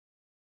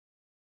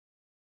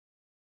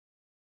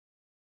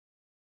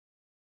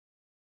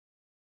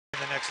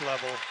next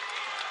level.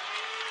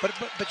 But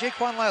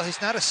Jaquan Lyle,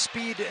 he's not a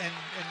speed and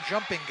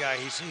jumping guy.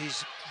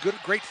 He's good,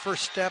 great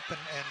first step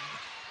and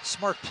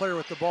smart player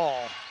with the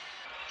ball.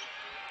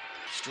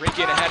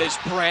 Streaking ahead is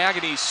Bragg,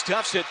 and he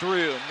stuffs it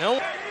through. No.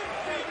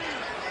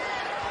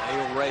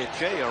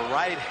 Jay, a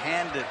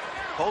right-handed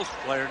post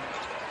player,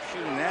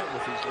 shooting that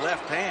with his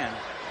left hand.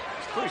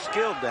 He's pretty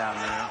skilled down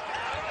there.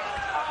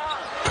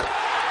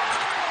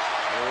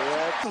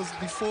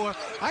 Before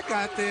I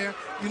got there,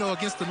 you know,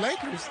 against the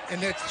Lakers, and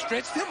that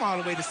stretched them all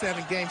the way to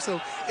 7 games. So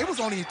it was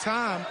only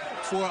time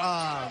for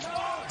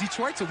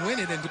Detroit to win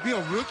it, and to be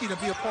a rookie to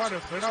be a part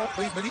of, but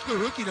he's a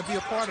rookie to be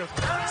a part of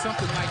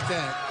something like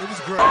that. It was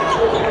great.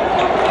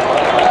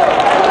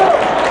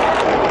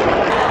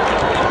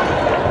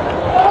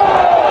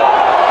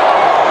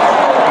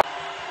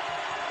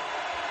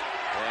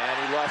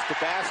 And he lost the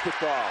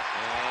basketball,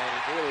 and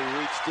he really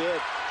reached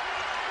it.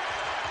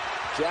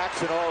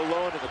 Jackson all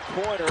alone in the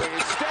corner, and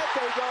instead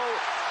they go.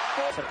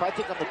 If I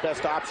think I'm the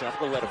best option, I'm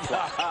going to let him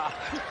fly.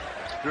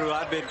 Drew,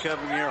 I've been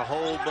coming here a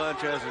whole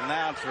bunch as an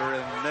announcer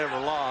and never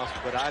lost,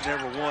 but I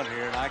never won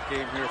here, and I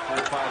came here 4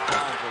 or 5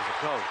 times as a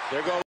coach.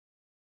 There goes.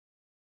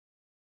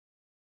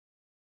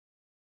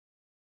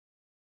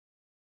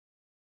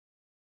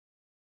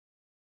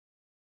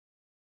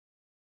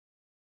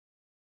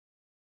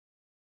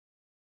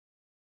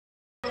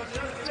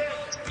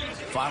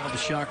 Five on the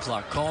shot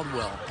clock.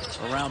 Caldwell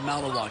around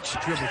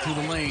Malawach. Dribble through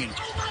the lane.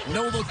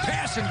 No look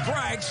pass, and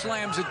Bragg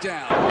slams it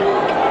down.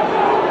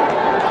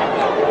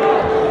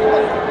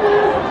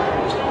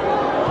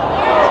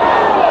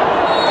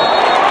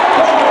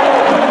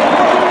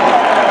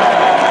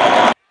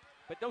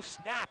 But no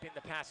snap in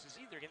the passes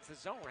either against the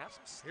zone. Have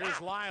some snap. Here's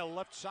Lyle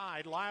left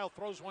side. Lyle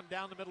throws one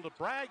down the middle to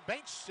Bragg.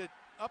 Banks it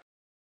up.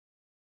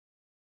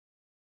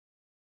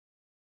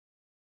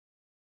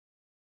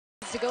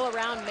 To go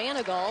around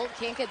Manigault,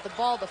 can't get the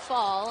ball to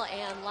fall,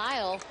 and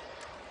Lyle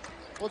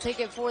will take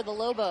it for the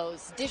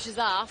Lobos. Dishes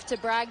off to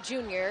Bragg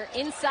Jr.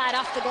 inside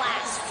off the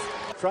glass.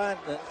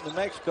 New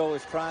Mexico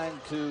is trying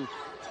to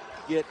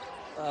get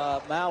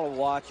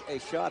Malawach a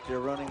shot. They're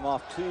running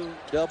off 2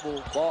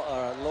 double ball,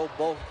 low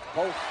post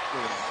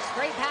screens.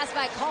 Great pass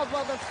by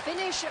Caldwell. The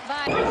finish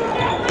by.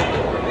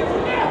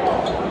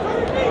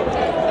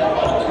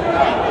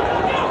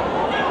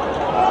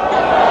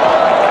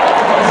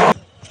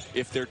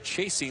 If they're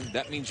chasing,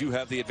 that means you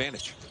have the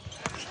advantage.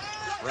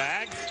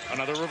 Bragg,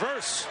 another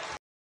reverse.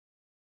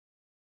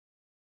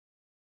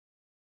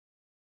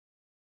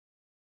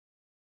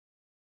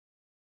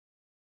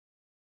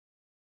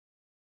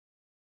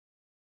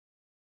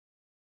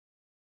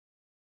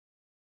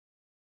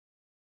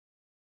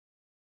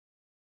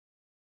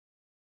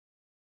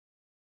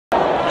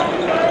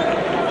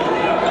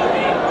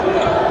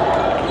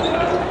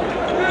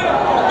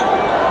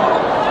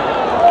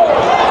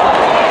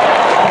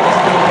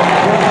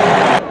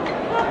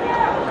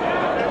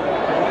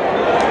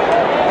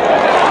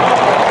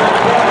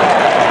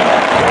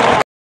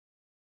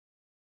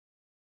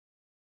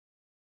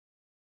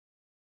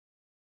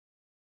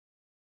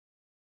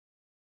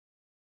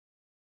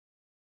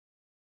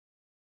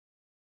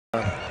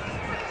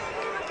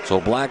 So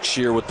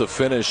Blackshear with the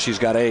finish. She's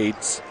got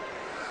 8.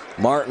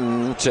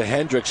 Martin to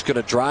Hendricks, going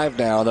to drive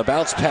now. The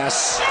bounce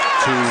pass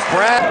to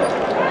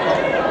Bragg.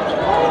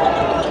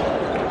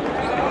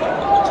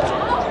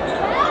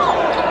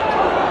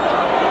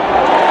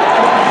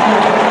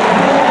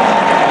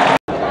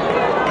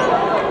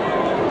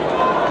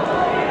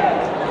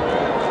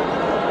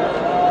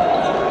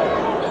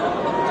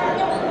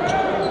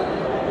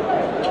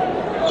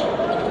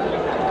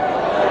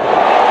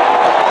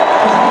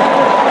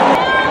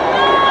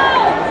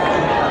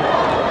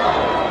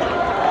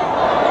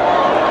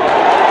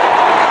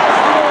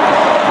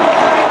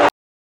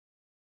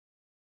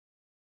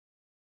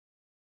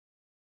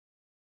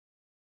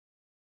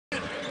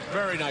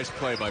 Very nice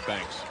play by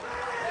Banks.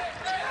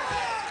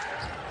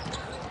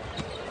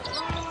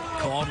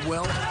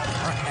 Caldwell.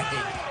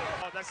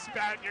 Oh, the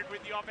Spaniard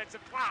with the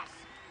offensive class.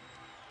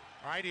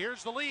 All right,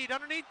 here's the lead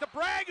underneath the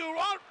Bragg, who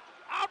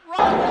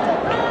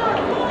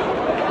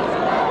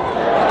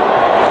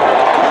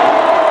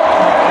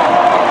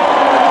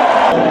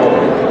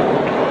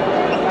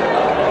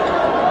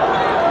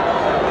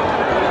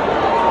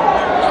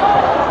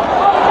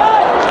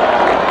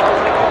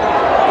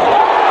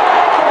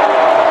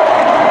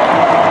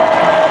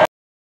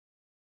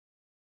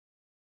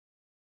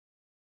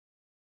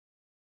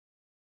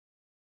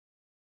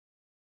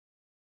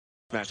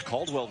Match.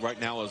 Caldwell right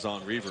now is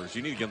on Reavers.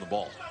 You need to get him the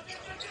ball.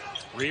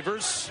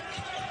 Reavers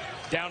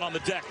down on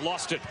the deck,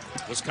 lost it.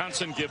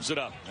 Wisconsin gives it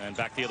up, and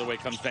back the other way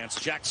comes Vance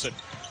Jackson.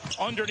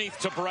 Underneath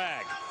to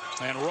Bragg,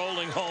 and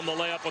rolling home the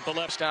layup with the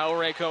left.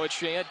 Aureko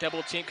Achea,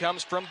 double team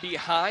comes from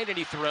behind, and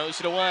he throws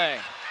it away.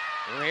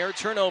 Rare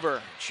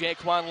turnover.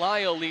 Jaquan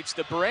Lyle leads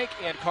the break,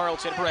 and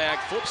Carlton Bragg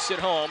flips it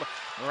home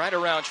right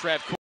around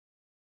Trev.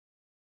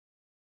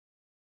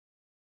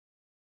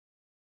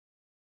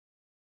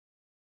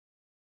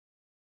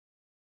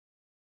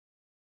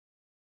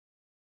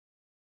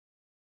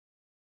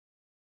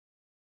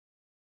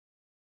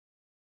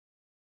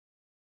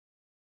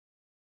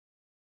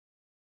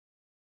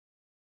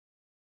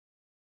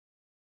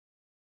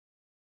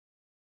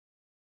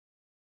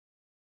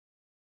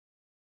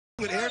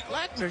 With Eric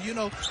Lackner, you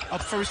know, a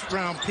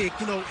first-round pick,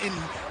 you know,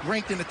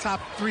 ranked in the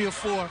top 3 or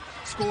 4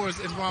 scorers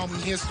in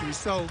Wyoming history.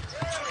 So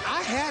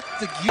I had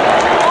to give.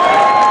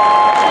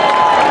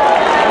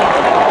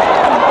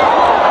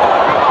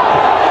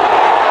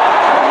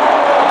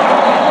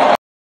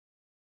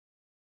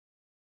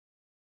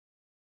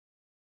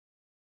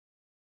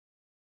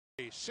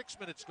 6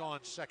 minutes gone,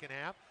 second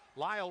half.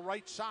 Lyle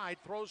right side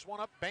throws one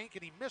up, bank,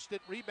 and he missed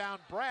it.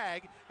 Rebound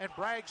Bragg, and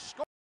Bragg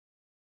scores.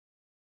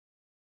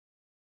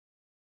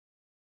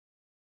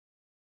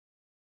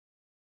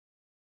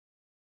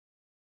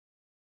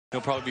 He'll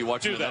probably be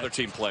watching another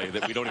team play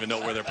that we don't even know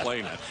where they're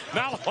playing at.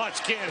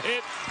 Malawatch can't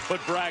hit, but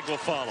Bragg will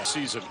follow.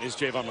 Season is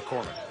Javon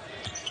McCormick.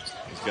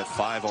 He's got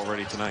 5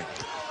 already tonight.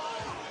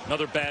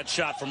 Another bad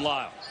shot from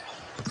Lyle.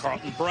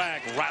 Carlton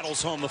Bragg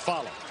rattles home the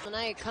follow.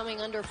 Tonight coming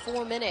under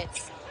 4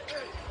 minutes.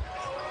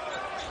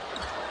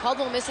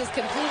 Caldwell misses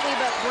completely,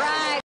 but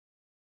Bragg.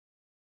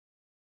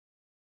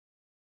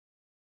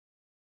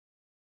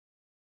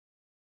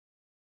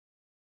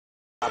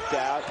 Popped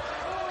out.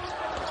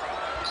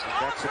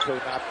 Mexico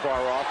not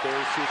far off. They're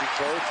receiving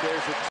both.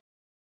 There's a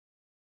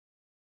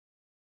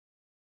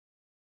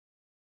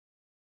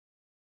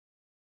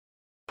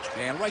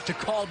And right to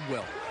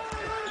Caldwell.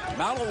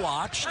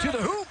 Malawatch to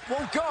the hoop.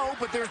 Won't go,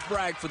 but there's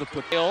Bragg for the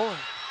put.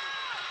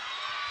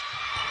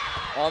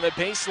 On the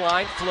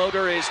baseline,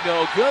 floater is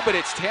no good, but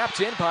it's tapped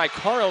in by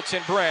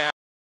Carlton Bragg.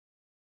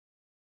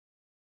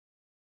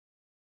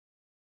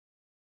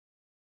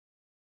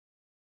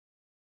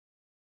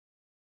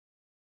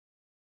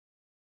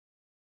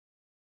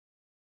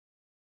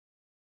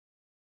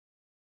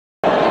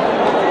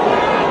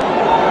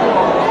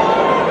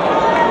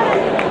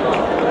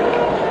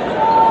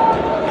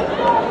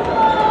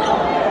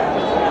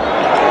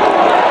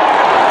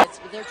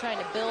 They're trying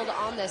to build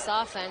on this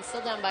offense,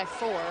 still down by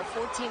 4,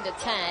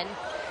 14-10.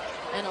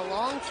 And a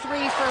long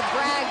 3 for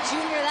Bragg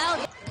Jr.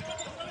 That'll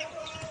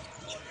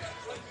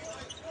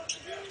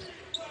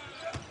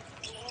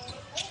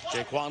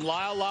Jaquan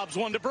Lyle lobs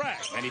one to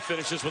Bragg, and he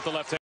finishes with the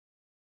left hand.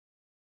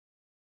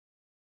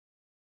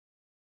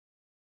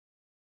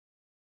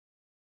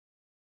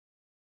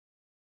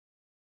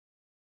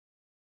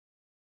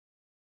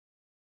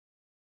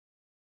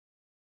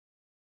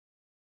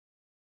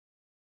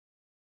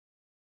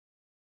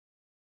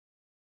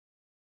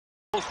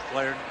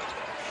 Player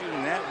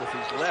shooting that with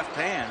his left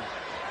hand.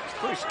 He's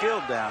pretty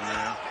skilled down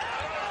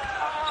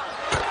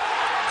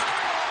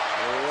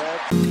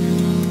there.